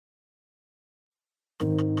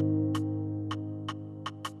Welcome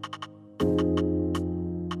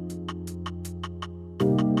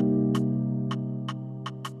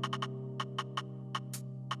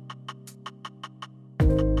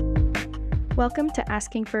to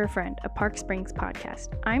Asking for a Friend, a Park Springs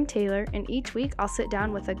podcast. I'm Taylor, and each week I'll sit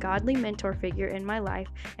down with a godly mentor figure in my life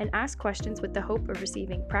and ask questions with the hope of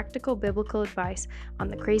receiving practical biblical advice on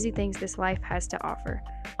the crazy things this life has to offer.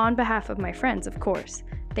 On behalf of my friends, of course.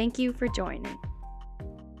 Thank you for joining.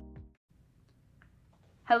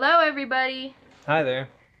 Hello, everybody. Hi there.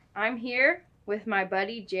 I'm here with my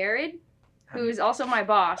buddy Jared, who is also my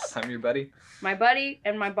boss. I'm your buddy. My buddy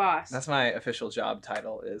and my boss. That's my official job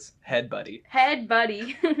title is head buddy. Head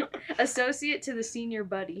buddy. Associate to the senior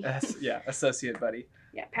buddy. Yeah, associate buddy.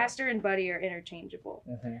 Yeah, pastor and buddy are interchangeable.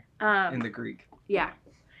 In the Greek. Yeah.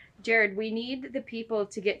 Jared, we need the people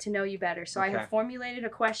to get to know you better. So Okay. I have formulated a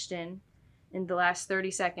question in the last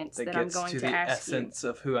 30 seconds that I'm going to the ask essence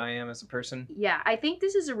of who I am as a person. Yeah, I think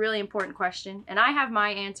this is a really important question, and I have my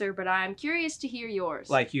answer, but I'm curious to hear yours.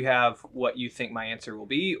 Like you have what you think my answer will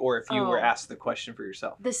be, or if you were asked the question for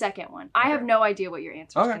yourself. The second one. I have no idea what your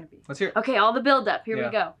answer is going to be. Let's hear it. Okay, all the build up. Here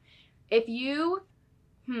we go. If you,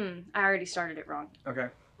 I already started it wrong. Okay.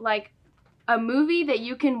 Like a movie that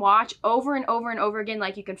you can watch over and over and over again,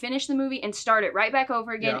 like you can finish the movie and start it right back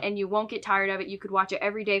over again, and you won't get tired of it. You could watch it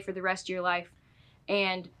every day for the rest of your life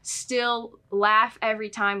and still laugh every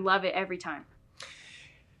time, love it every time.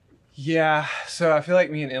 Yeah, so I feel like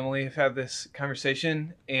me and Emily have had this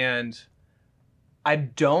conversation, and I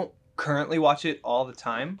don't currently watch it all the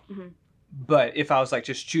time. But if I was like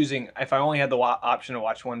just choosing, if I only had the option to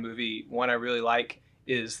watch one movie, one I really like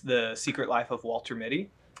is The Secret Life of Walter Mitty.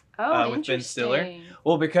 With Ben Stiller.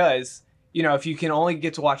 Well, because, you know, if you can only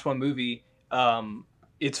get to watch one movie,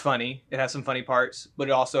 it's funny. It has some funny parts, but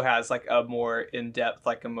it also has like a more in-depth,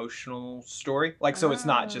 like emotional story. Like, so it's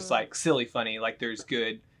not just like silly funny, like there's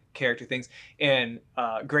good character things and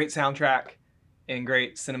great soundtrack and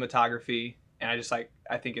great cinematography. And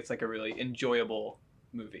I think it's like a really enjoyable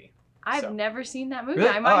movie. I've never seen that movie. Really?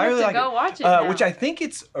 I might have to go watch it now. Which I think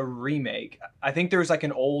it's a remake. I think there's like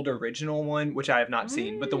an old original one, which I have not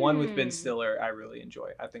seen, but the one with Ben Stiller, I really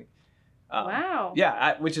enjoy. I think. Wow.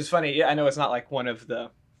 Yeah, which is funny. Yeah, I know it's not like one of the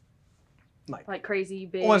like crazy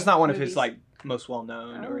big. Well, it's not one movies. of his like most well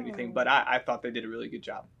known or anything, but I thought they did a really good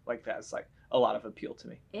job. Like that's like a lot of appeal to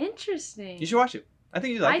me. Interesting. You should watch it. I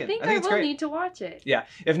think you'd like it. I think I will need to watch it. Yeah,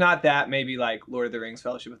 if not that, maybe like Lord of the Rings,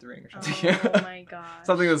 Fellowship with the Ring or something. Oh my gosh.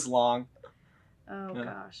 Something that's long. Oh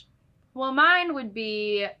gosh. Well, mine would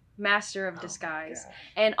be Master of Disguise.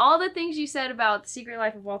 And all the things you said about The Secret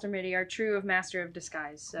Life of Walter Mitty are true of Master of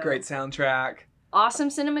Disguise. So. Great soundtrack. Awesome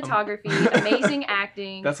cinematography, amazing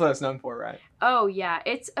acting. That's what it's known for, right? Oh, yeah.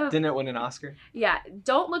 Didn't it win an Oscar? Yeah.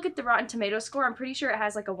 Don't look at the Rotten Tomatoes score. I'm pretty sure it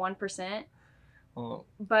has like a 1%. Well,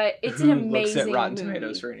 but it's an amazing movie. Who looks at Rotten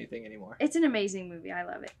Tomatoes for anything anymore? It's an amazing movie. I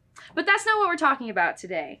love it. But that's not what we're talking about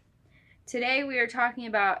today. Today we are talking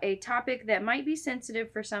about a topic that might be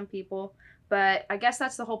sensitive for some people, but I guess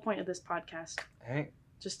that's the whole point of this podcast. Hey.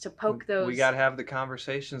 Just to poke those. We got to have the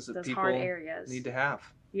conversations that people hard areas. Need to have.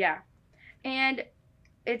 Yeah. And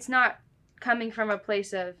it's not coming from a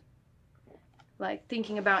place of like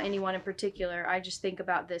thinking about anyone in particular. I just think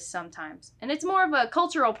about this sometimes. And it's more of a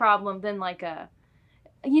cultural problem than like a,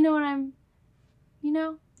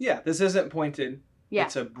 Yeah, this isn't pointed. Yeah.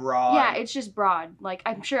 It's a broad. Yeah, it's just broad. Like,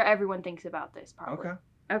 I'm sure everyone thinks about this probably.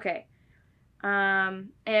 Okay. And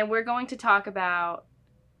we're going to talk about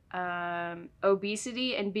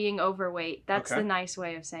obesity and being overweight. That's the nice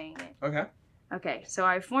way of saying it. Okay, so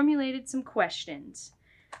I formulated some questions.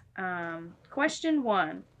 Question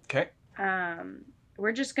 1. Okay.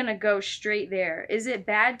 We're just going to go straight there. Is it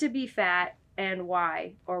bad to be fat, and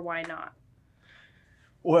why or why not?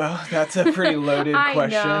 Well, that's a pretty loaded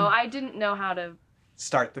question. I know. I didn't know how to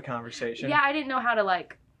start the conversation. Yeah, I didn't know how to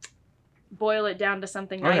like boil it down to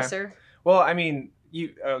something nicer. Well, I mean,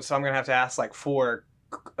 so I'm gonna have to ask like 4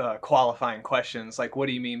 qualifying questions. Like, what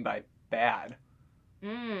do you mean by bad?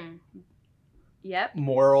 Yep.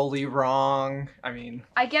 Morally wrong. I mean,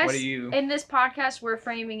 I guess what do you... in this podcast we're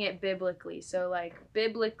framing it biblically. So like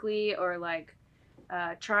biblically, or like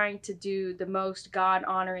trying to do the most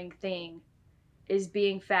God-honoring thing. Is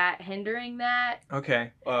being fat hindering that?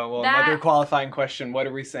 Okay. Well, another qualifying question. What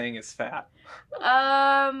are we saying is fat?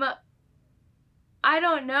 I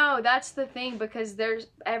don't know. That's the thing, because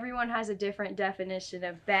everyone has a different definition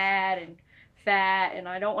of bad and fat, and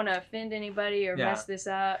I don't want to offend anybody or mess this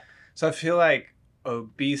up. So I feel like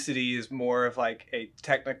obesity is more of like a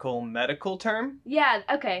technical medical term. Yeah.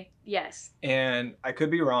 Okay. Yes. And I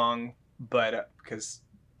could be wrong, but because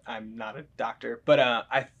I'm not a doctor, but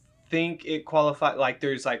I think it qualifies. Like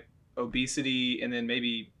there's like obesity, and then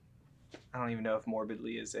maybe I don't even know if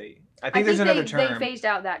morbidly is a. I think there's another term. They phased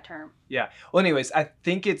out that term. Yeah. Well, anyways, I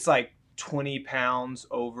think it's like 20 pounds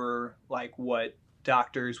over like what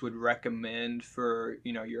doctors would recommend for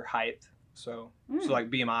your height. So like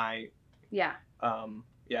BMI. Yeah.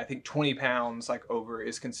 Yeah, I think 20 pounds like over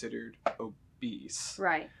is considered obese.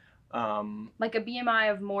 Right. Like a BMI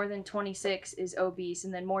of more than 26 is obese,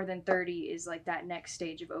 and then more than 30 is like that next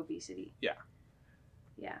stage of obesity. Yeah.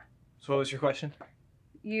 Yeah. So what was your question?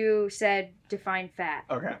 You said define fat.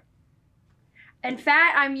 Okay. And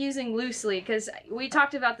fat I'm using loosely because we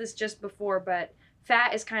talked about this just before, but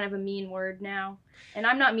fat is kind of a mean word now. And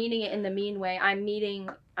I'm not meaning it in the mean way. I'm meaning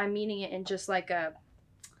it in just like a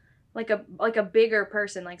bigger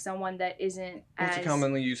person, like someone that isn't What's a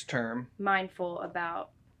commonly used term? Mindful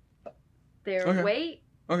about their weight.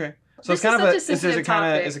 Okay. So it's kind of is it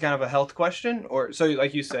kind of a health question, or so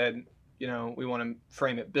like you said, we want to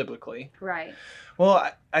frame it biblically. Right.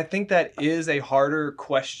 Well, I think that is a harder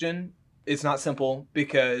question. It's not simple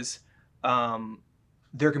because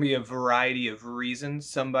there can be a variety of reasons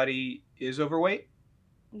somebody is overweight.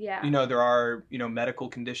 Yeah. There are, medical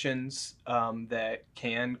conditions that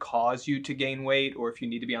can cause you to gain weight, or if you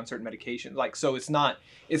need to be on certain medications. Like, so it's not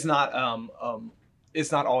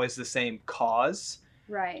always the same cause.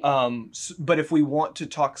 Right. But if we want to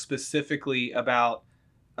talk specifically about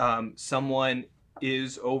someone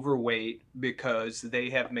is overweight because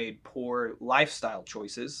they have made poor lifestyle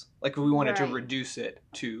choices, like if we wanted to reduce it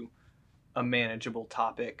to a manageable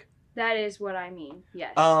topic. That is what I mean.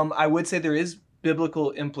 Yes. I would say there is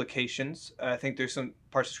biblical implications. I think there's some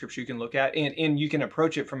parts of scripture you can look at, and you can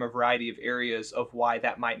approach it from a variety of areas of why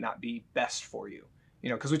that might not be best for you.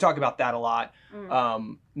 Because we talk about that a lot.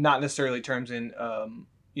 Not necessarily terms in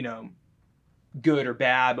good or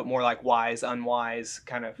bad, but more like wise, unwise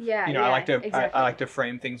kind of. Yeah. I like to exactly. I like to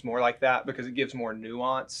frame things more like that because it gives more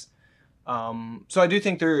nuance. So I do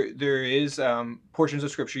think there is portions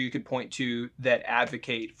of scripture you could point to that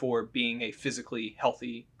advocate for being a physically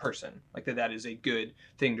healthy person, like that is a good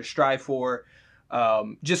thing to strive for,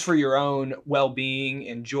 just for your own well-being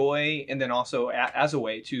and joy, and then also as a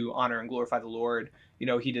way to honor and glorify the Lord.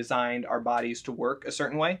 He designed our bodies to work a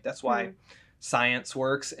certain way. That's why science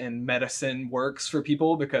works and medicine works for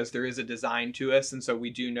people, because there is a design to us. And so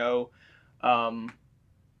we do know,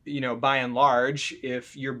 by and large,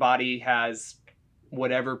 if your body has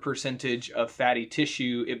whatever percentage of fatty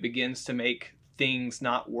tissue, it begins to make things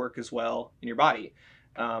not work as well in your body.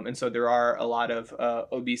 And so there are a lot of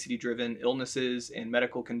obesity-driven illnesses and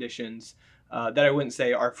medical conditions that I wouldn't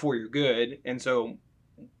say are for your good. And so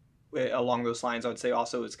along those lines, I would say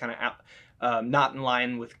also it's kind of not in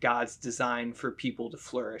line with God's design for people to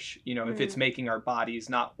flourish. If it's making our bodies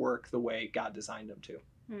not work the way God designed them to.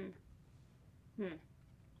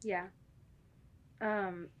 Yeah.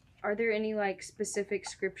 Are there any like specific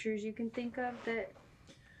scriptures you can think of that?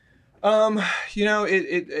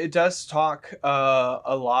 It does talk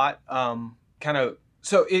a lot.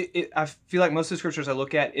 So I feel like most of the scriptures I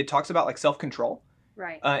look at, it talks about like self-control.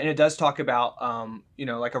 Right. And it does talk about,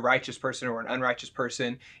 like a righteous person or an unrighteous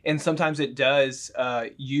person. And sometimes it does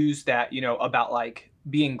use that, about like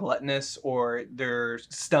being gluttonous or their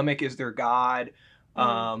stomach is their God.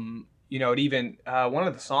 It even, one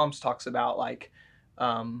of the Psalms talks about like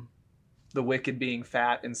the wicked being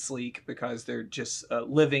fat and sleek because they're just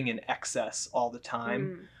living in excess all the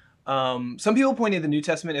time. Some people point to the New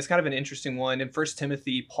Testament. It's kind of an interesting one. In 1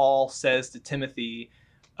 Timothy, Paul says to Timothy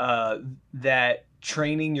that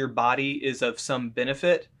training your body is of some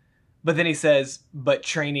benefit, but then he says, but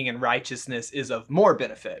training in righteousness is of more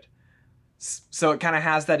benefit. So it kind of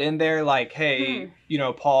has that in there, like, hey,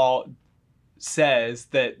 Paul says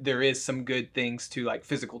that there is some good things to like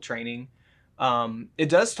physical training. It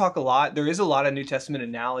does talk a lot. There is a lot of New Testament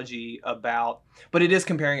analogy about, but it is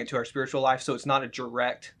comparing it to our spiritual life. So it's not a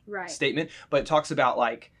direct statement, but it talks about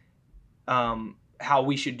like how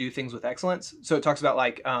we should do things with excellence. So it talks about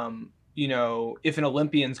like, if an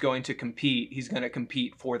Olympian's going to compete, he's going to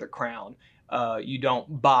compete for the crown. You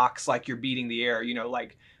don't box like you're beating the air,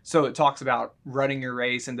 so it talks about running your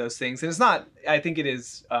race and those things. And it's not, I think it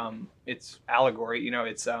is, it's allegory,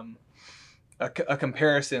 it's a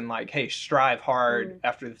comparison like, hey, strive hard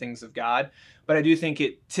after the things of God. But I do think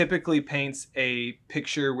it typically paints a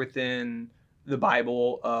picture within the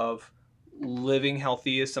Bible of living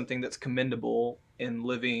healthy is something that's commendable, and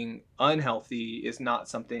living unhealthy is not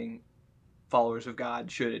something followers of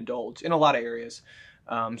God should indulge in a lot of areas.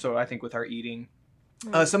 So I think with our eating,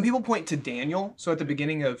 some people point to Daniel. So at the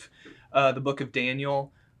beginning of the book of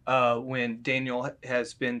Daniel, when Daniel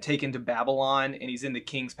has been taken to Babylon and he's in the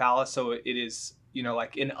king's palace. So it is,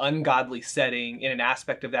 like an ungodly setting. And an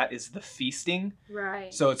aspect of that is the feasting.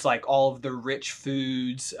 Right. So it's like all of the rich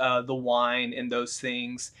foods, the wine and those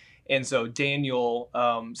things. And so Daniel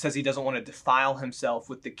says he doesn't want to defile himself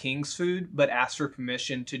with the king's food, but asks for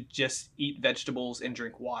permission to just eat vegetables and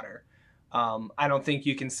drink water. I don't think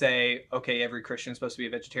you can say, okay, every Christian is supposed to be a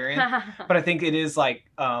vegetarian, but I think it is like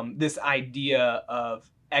this idea of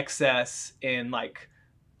excess and like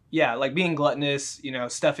being gluttonous,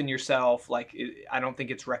 stuffing yourself. I don't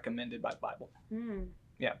think it's recommended by the Bible.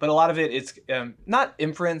 Yeah, but a lot of it is not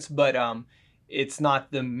inference, but it's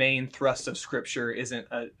not the main thrust of Scripture. Isn't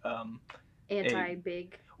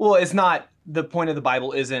anti-big. Well, it's not the point of the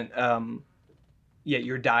Bible. Isn't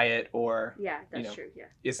your diet or that's true. Yeah,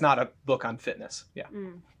 it's not a book on fitness. Yeah,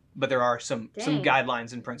 but there are some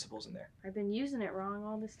guidelines and principles in there. I've been using it wrong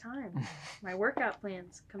all this time. My workout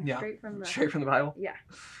plans come straight from the Bible. Yeah.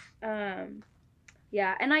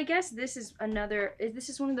 Yeah, and I guess this is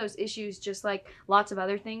one of those issues, just like lots of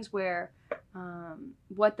other things, where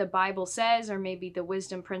what the Bible says, or maybe the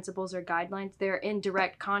wisdom principles or guidelines, they're in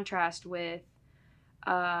direct contrast with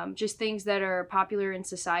just things that are popular in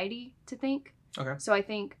society to think. Okay. So I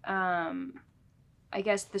think, I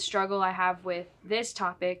guess the struggle I have with this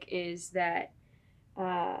topic is that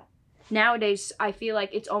nowadays I feel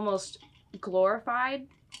like it's almost glorified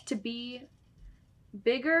to be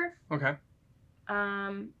bigger. Okay.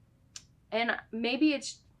 And maybe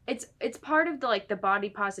it's part of the body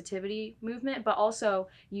positivity movement, but also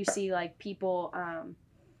you see like people,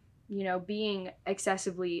 being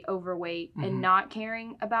excessively overweight and not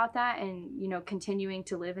caring about that, and, continuing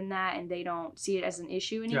to live in that, and they don't see it as an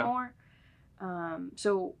issue anymore. Yeah.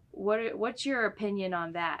 So what's your opinion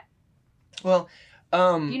on that? Well,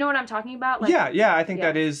 you know what I'm talking about? I think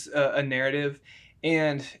that is a narrative,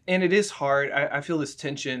 and it is hard. I feel this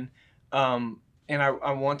tension. And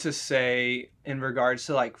I want to say, in regards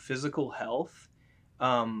to like physical health,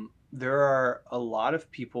 there are a lot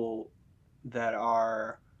of people that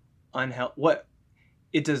are unhealthy.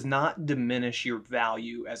 It does not diminish your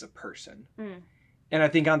value as a person. And I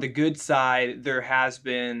think on the good side, there has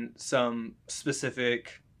been some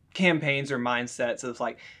specific campaigns or mindsets of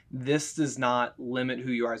like, this does not limit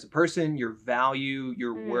who you are as a person, your value,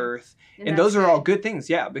 your worth. And those are all good things.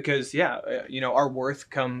 Yeah. Because our worth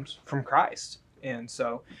comes from Christ. And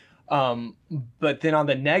so, but then on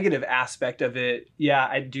the negative aspect of it,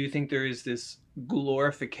 I do think there is this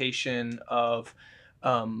glorification of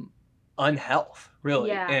unhealth, really.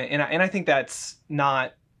 Yeah. And I think that's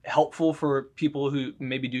not helpful for people who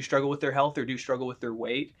maybe do struggle with their health or do struggle with their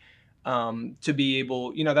weight. To be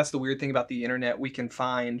able, that's the weird thing about the internet. We can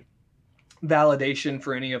find validation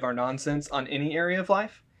for any of our nonsense on any area of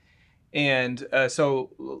life. And so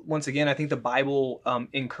once again, I think the Bible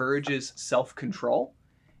encourages self-control.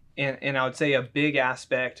 And I would say a big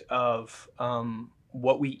aspect of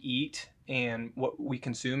what we eat and what we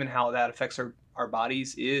consume and how that affects our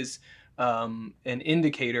bodies is an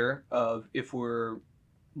indicator of if we're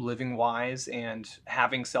living wise and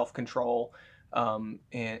having self-control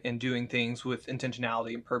and doing things with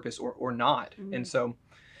intentionality and purpose or not. And so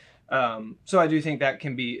I do think that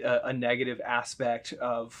can be a negative aspect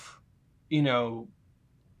of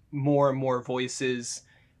more and more voices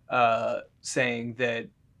saying that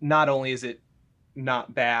not only is it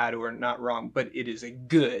not bad or not wrong, but it is a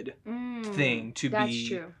good thing to be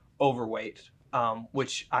true. Overweight,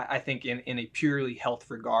 which I think in a purely health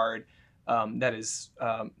regard, that is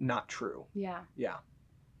not true. Yeah. Yeah.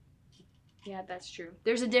 Yeah, that's true.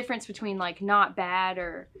 There's a difference between like not bad,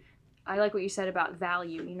 or I like what you said about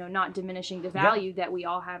value, not diminishing the value that we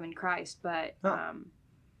all have in Christ, but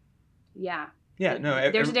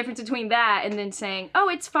there's a difference between that and then saying, oh,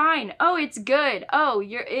 it's fine, oh, it's good, oh,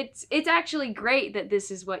 it's actually great that this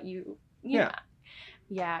is what you know.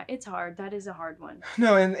 Yeah, it's hard. That is a hard one.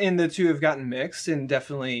 No, and the two have gotten mixed, and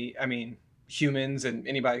definitely, I mean, humans and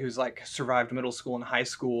anybody who's like survived middle school and high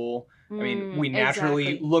school, I mean, we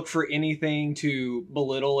naturally look for anything to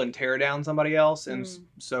belittle and tear down somebody else. And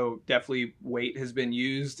so definitely weight has been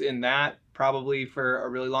used in that probably for a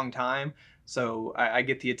really long time. So I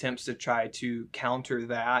get the attempts to try to counter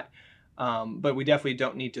that. But we definitely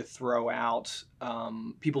don't need to throw out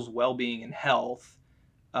people's well-being and health.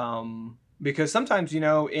 Because sometimes,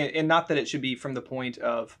 and not that it should be from the point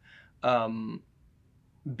of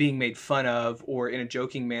being made fun of or in a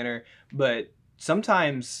joking manner, but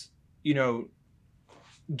sometimes,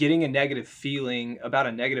 getting a negative feeling about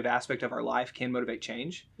a negative aspect of our life can motivate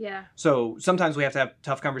change. Yeah. So sometimes we have to have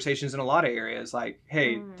tough conversations in a lot of areas like,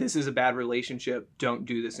 hey, this is a bad relationship. Don't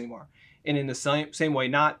do this anymore. And in the same way,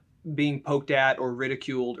 not being poked at or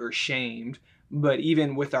ridiculed or shamed, but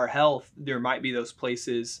even with our health, there might be those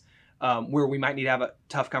places where we might need to have a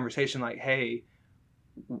tough conversation like, hey,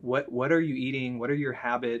 what are you eating? What are your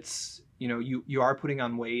habits? You know, you are putting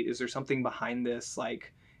on weight. Is there something behind this?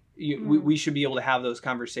 Like, we should be able to have those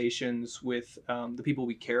conversations with the people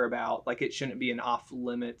we care about. Like, it shouldn't be an off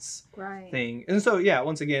limits thing. And so, yeah,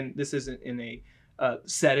 once again, this isn't in a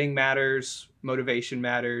setting matters, motivation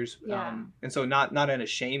matters. And so not in a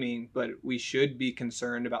shaming, but we should be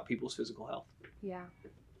concerned about people's physical health. Yeah.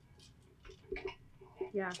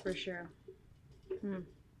 Yeah, for sure.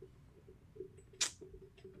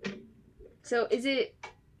 So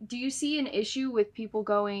do you see an issue with people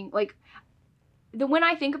going, like, when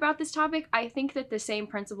I think about this topic, I think that the same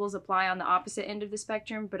principles apply on the opposite end of the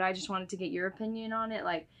spectrum, but I just wanted to get your opinion on it.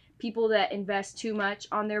 Like, people that invest too much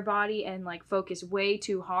on their body and, like, focus way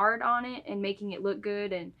too hard on it and making it look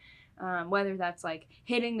good, and whether that's, like,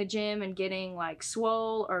 hitting the gym and getting, like,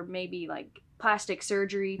 swole, or maybe, like, plastic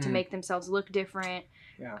surgery to make themselves look different.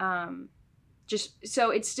 Just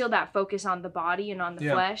so it's still that focus on the body and on the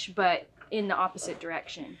flesh, but in the opposite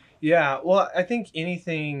direction. Yeah, well, I think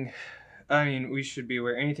anything, I mean, we should be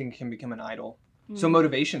aware anything can become an idol. So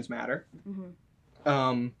motivations matter.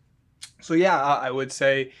 So yeah, I would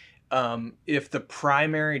say if the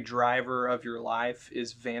primary driver of your life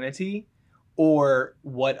is vanity or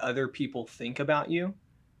what other people think about you,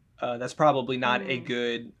 that's probably not a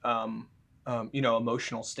good,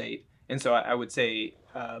 emotional state. And so I would say,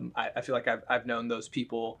 I feel like I've known those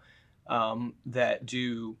people that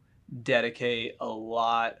do dedicate a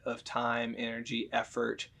lot of time, energy,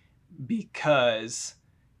 effort, because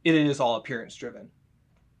it is all appearance driven.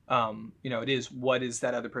 It is, what is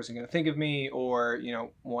that other person going to think of me, or,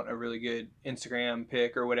 want a really good Instagram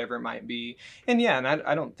pic or whatever it might be. And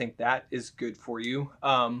I don't think that is good for you.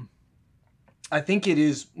 I think it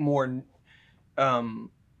is more,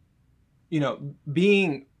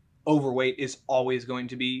 being overweight is always going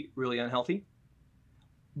to be really unhealthy.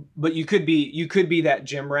 But you could be that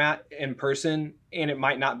gym rat in person, and it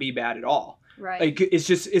might not be bad at all. Right. Like,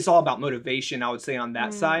 it's all about motivation, I would say, on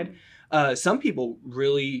that side. Some people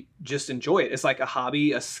really just enjoy it. It's like a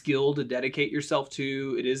hobby, a skill to dedicate yourself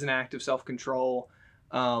to. It is an act of self-control.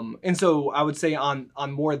 And so I would say on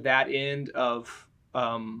more that end of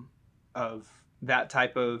that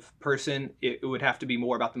type of person, it would have to be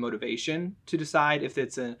more about the motivation to decide if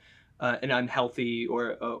it's an unhealthy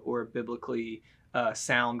or a biblically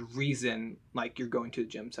sound reason, like you're going to the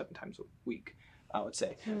gym 7 times a week, I would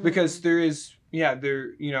say. Because there is,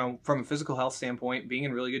 from a physical health standpoint, being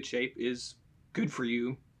in really good shape is good for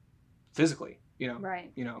you physically,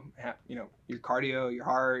 Right. Your cardio, your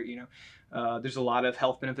heart, there's a lot of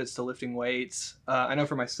health benefits to lifting weights. I know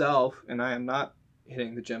for myself, and I am not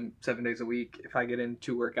hitting the gym 7 days a week. If I get in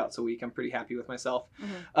 2 workouts a week, I'm pretty happy with myself.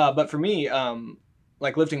 But for me,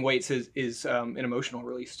 like, lifting weights is an emotional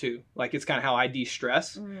release too. Like, it's kind of how I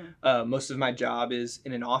de-stress. Most of my job is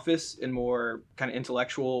in an office and more kind of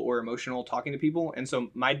intellectual or emotional, talking to people. And so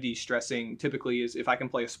my de-stressing typically is if I can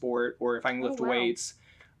play a sport or if I can lift weights,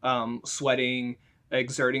 sweating,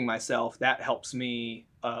 exerting myself, that helps me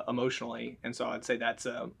emotionally. And so I'd say that's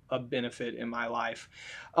a benefit in my life.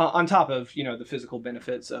 On top of, the physical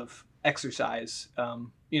benefits of exercise,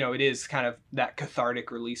 it is kind of that cathartic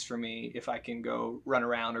release for me. If I can go run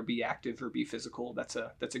around or be active or be physical, that's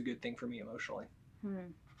a good thing for me emotionally.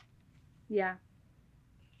 Yeah,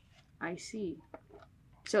 I see.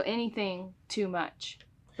 So anything too much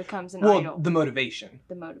becomes an idol. The motivation.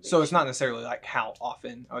 The So it's not necessarily like how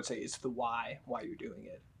often. I would say it's the why you're doing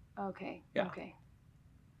it. Okay. Yeah. Okay.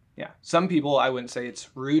 Yeah. Some people, I wouldn't say it's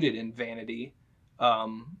rooted in vanity.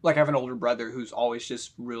 Like, I have an older brother who's always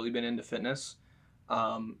just really been into fitness.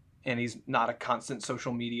 And he's not a constant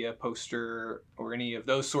social media poster or any of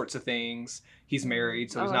those sorts of things. He's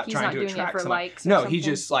married, so he's not trying to attract someone. No, he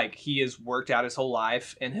just, like, he has worked out his whole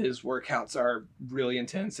life, and his workouts are really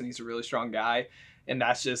intense, and he's a really strong guy. And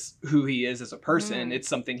that's just who he is as a person. It's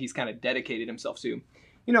something he's kind of dedicated himself to.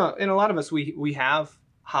 And a lot of us, we have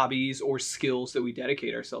hobbies or skills that we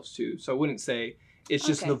dedicate ourselves to. So I wouldn't say it's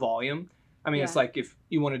just the volume. I mean, it's like if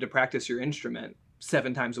you wanted to practice your instrument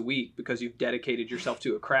 7 times a week because you've dedicated yourself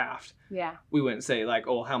to a craft. Yeah. We wouldn't say, like,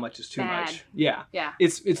 oh, how much is too much? Yeah. Yeah.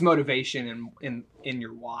 It's motivation and in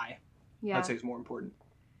your why. Yeah. I'd say is more important.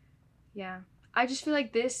 Yeah. I just feel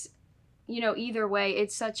like this, either way,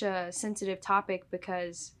 it's such a sensitive topic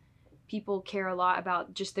because people care a lot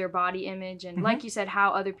about just their body image and, like you said,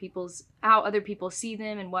 how other people see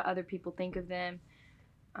them and what other people think of them.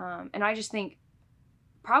 And I just think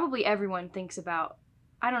probably everyone thinks about,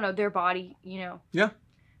 I don't know, their body, Yeah.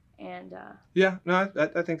 And yeah, no,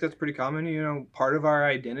 I think that's pretty common. You know, part of our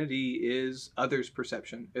identity is others'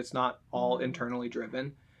 perception. It's not all internally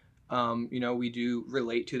driven. You know, we do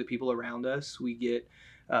relate to the people around us. We get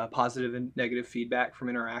positive and negative feedback from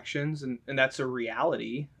interactions, and that's a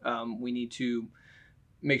reality. We need to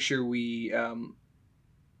make sure we,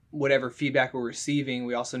 whatever feedback we're receiving,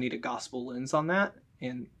 we also need a gospel lens on that.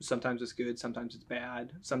 And sometimes it's good, sometimes it's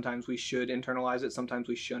bad. Sometimes we should internalize it, sometimes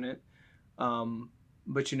we shouldn't.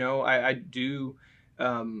 But, you know, I do,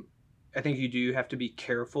 I think you do have to be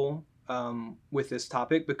careful with this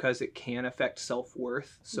topic because it can affect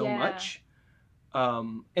self-worth so much.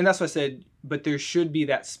 And that's why I said, but there should be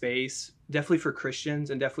that space, definitely for Christians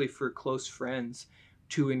and definitely for close friends,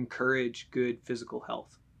 to encourage good physical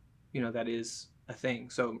health. You know, that is a thing.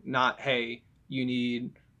 So not, hey, you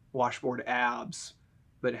need washboard abs,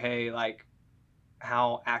 but hey, like,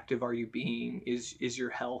 how active are you being? Is your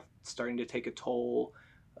health starting to take a toll?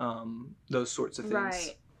 Those sorts of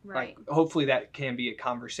things. Right. Like, hopefully that can be a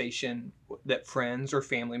conversation that friends or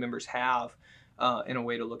family members have in a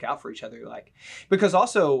way to look out for each other. Like, because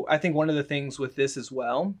also I think one of the things with this as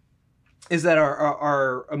well is that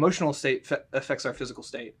our emotional state affects our physical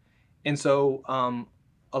state. And so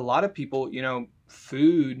a lot of people, you know,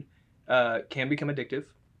 food can become addictive.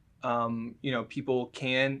 You know, people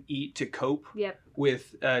can eat to cope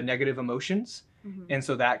with negative emotions. And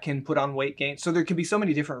so that can put on weight gain. So there can be so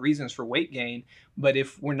many different reasons for weight gain. But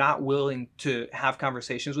if we're not willing to have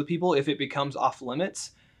conversations with people, if it becomes off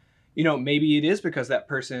limits, you know, maybe it is because that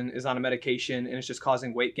person is on a medication and it's just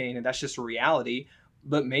causing weight gain and that's just a reality.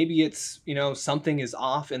 But maybe it's, you know, something is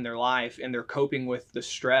off in their life and they're coping with the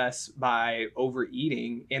stress by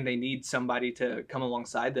overeating and they need somebody to come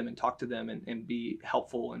alongside them and talk to them and be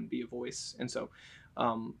helpful and be a voice. And so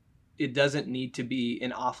it doesn't need to be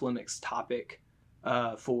an off limits topic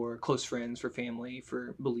for close friends, for family,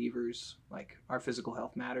 for believers. Like, our physical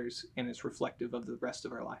health matters and it's reflective of the rest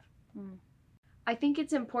of our life. I think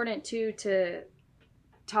it's important too to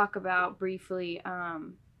talk about briefly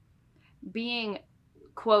being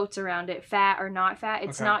quotes around it, fat or not fat.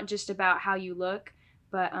 It's not just about how you look,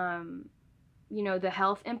 but you know, the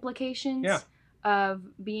health implications of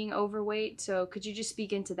being overweight. So could you just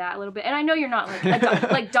speak into that a little bit? And I know you're not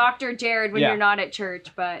like like Dr. Jared when you're not at church,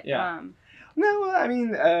 but no, I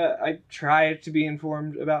mean, I try to be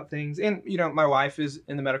informed about things. And, you know, my wife is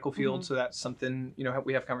in the medical field, so that's something, you know,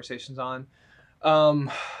 we have conversations on.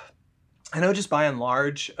 I know just by and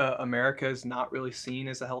large, America is not really seen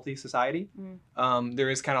as a healthy society. There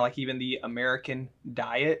is kind of like even the American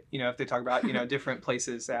diet, you know, if they talk about, you know, different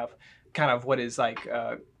places have kind of what is like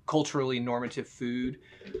culturally normative food.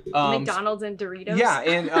 McDonald's and Doritos. Yeah,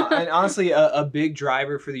 and honestly, a big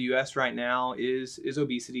driver for the U.S. right now is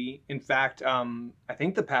obesity. In fact, I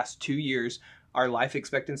think the past 2 years, our life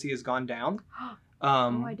expectancy has gone down.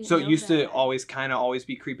 So it used to always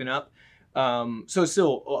be creeping up. So it's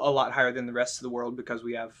still a lot higher than the rest of the world because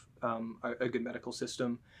we have a good medical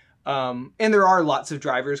system. And there are lots of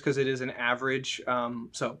drivers because it is an average.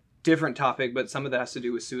 So different topic, but some of that has to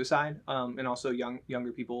do with suicide and also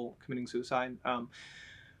younger people committing suicide.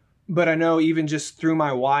 But I know even just through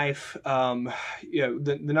my wife, you know,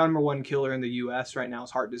 the number one killer in the U.S. right now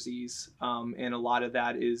is heart disease. And a lot of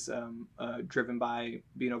that is driven by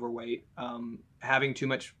being overweight. Having too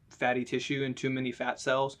much fatty tissue and too many fat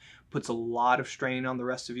cells puts a lot of strain on the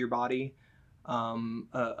rest of your body.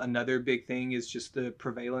 Another big thing is just the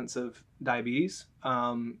prevalence of diabetes.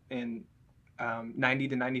 And 90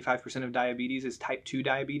 to 95% of diabetes is type 2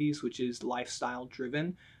 diabetes, which is lifestyle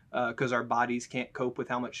driven. Because our bodies can't cope with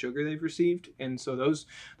how much sugar they've received. And so those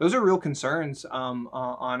are real concerns on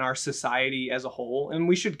our society as a whole. And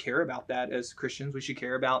we should care about that as Christians. We should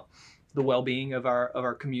care about the well-being of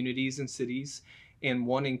our communities and cities and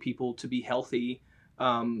wanting people to be healthy.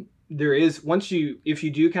 There is, if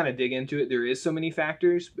you do kind of dig into it, there is so many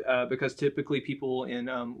factors because typically people in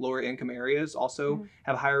lower income areas also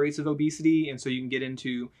have higher rates of obesity. And so you can get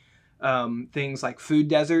into things like food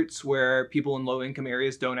deserts where people in low income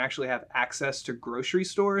areas don't actually have access to grocery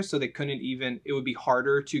stores. So they couldn't even, it would be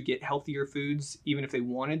harder to get healthier foods even if they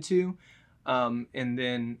wanted to. And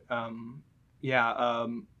then,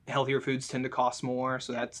 healthier foods tend to cost more.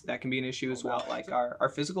 So that can be an issue as well. Like our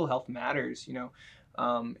physical health matters, you know.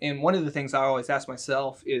 And one of the things I always ask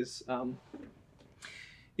myself is,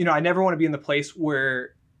 you know, I never want to be in the place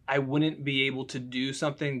where I wouldn't be able to do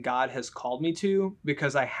something God has called me to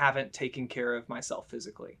because I haven't taken care of myself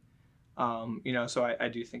physically. You know, so I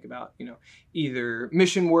do think about, you know, either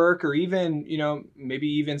mission work or even, you know, maybe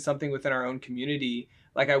even something within our own community.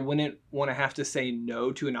 Like I wouldn't want to have to say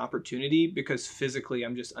no to an opportunity because physically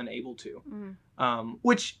I'm just unable to,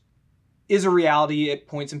 which is a reality at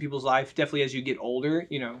points in people's life. Definitely as you get older,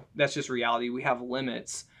 that's just reality. We have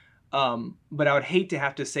limits. But I would hate to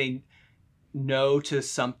have to say no to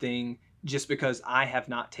something just because I have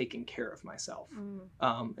not taken care of myself.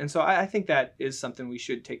 And so I think that is something we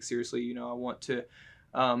should take seriously. I want to,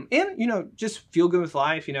 and, just feel good with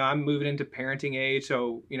life. I'm moving into parenting age.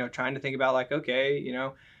 So, trying to think about like, okay,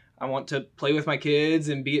 I want to play with my kids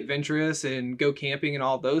and be adventurous and go camping and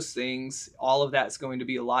all those things. All of that's going to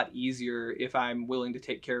be a lot easier if I'm willing to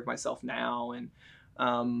take care of myself now and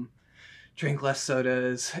drink less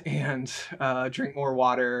sodas and drink more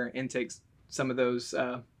water and take some of those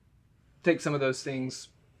things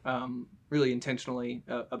really intentionally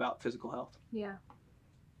about physical health. Yeah.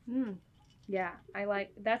 Yeah,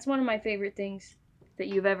 that's one of my favorite things that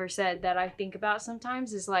you've ever said that I think about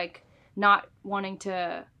sometimes is like not wanting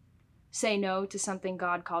to say no to something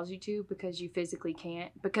God calls you to because you physically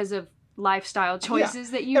can't, because of lifestyle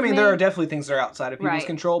choices that you've made. There are definitely things that are outside of people's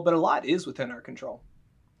control, but a lot is within our control.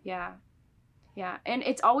 Yeah. Yeah. And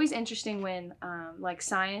it's always interesting when like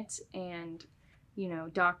science and,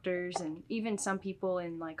 doctors and even some people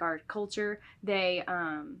in like our culture, they,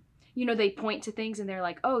 they point to things and they're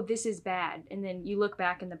like, oh, this is bad. And then you look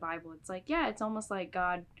back in the Bible, it's like, yeah, it's almost like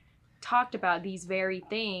God talked about these very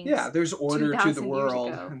things. Yeah, there's order to the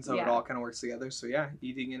world, and so it all kind of works together. So yeah,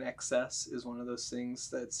 eating in excess is one of those things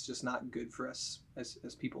that's just not good for us as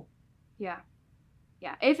people. Yeah.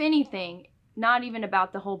 If anything, not even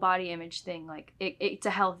about the whole body image thing. Like it's a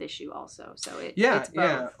health issue also. So it's both.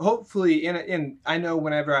 Yeah. Hopefully, and I know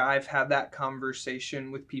whenever I've had that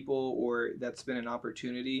conversation with people, or that's been an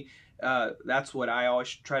opportunity, that's what I always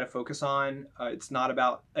try to focus on. It's not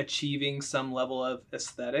about achieving some level of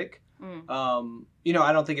aesthetic. I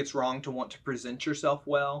don't think it's wrong to want to present yourself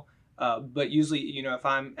well, but usually, if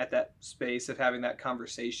I'm at that space of having that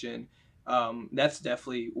conversation, that's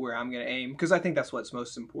definitely where I'm going to aim, because I think that's what's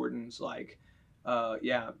most important is like,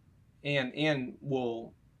 and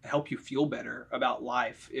will help you feel better about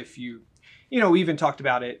life. If you, we even talked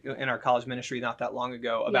about it in our college ministry not that long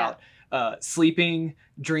ago about sleeping,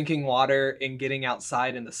 drinking water, and getting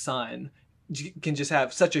outside in the sun can just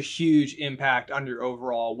have such a huge impact on your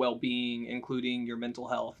overall well-being, including your mental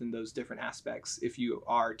health and those different aspects if you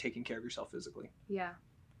are taking care of yourself physically. Yeah.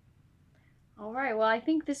 All right. Well, I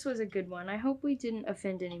think this was a good one. I hope we didn't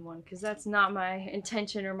offend anyone, because that's not my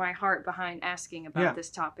intention or my heart behind asking about this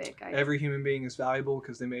topic. Every human being is valuable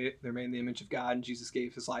because they're made in the image of God, and Jesus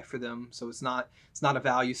gave his life for them. So it's not a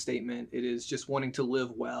value statement. It is just wanting to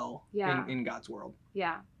live well in God's world.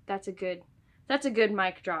 Yeah. That's a good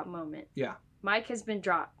mic drop moment. Yeah. Mic has been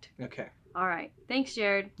dropped. Okay. All right. Thanks,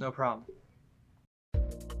 Jared. No problem.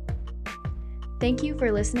 Thank you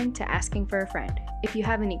for listening to Asking for a Friend. If you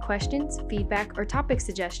have any questions, feedback, or topic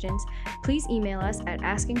suggestions, please email us at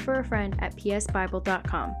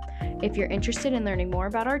askingforafriend@psbible.com. If you're interested in learning more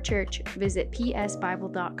about our church, visit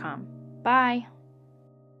psbible.com. Bye!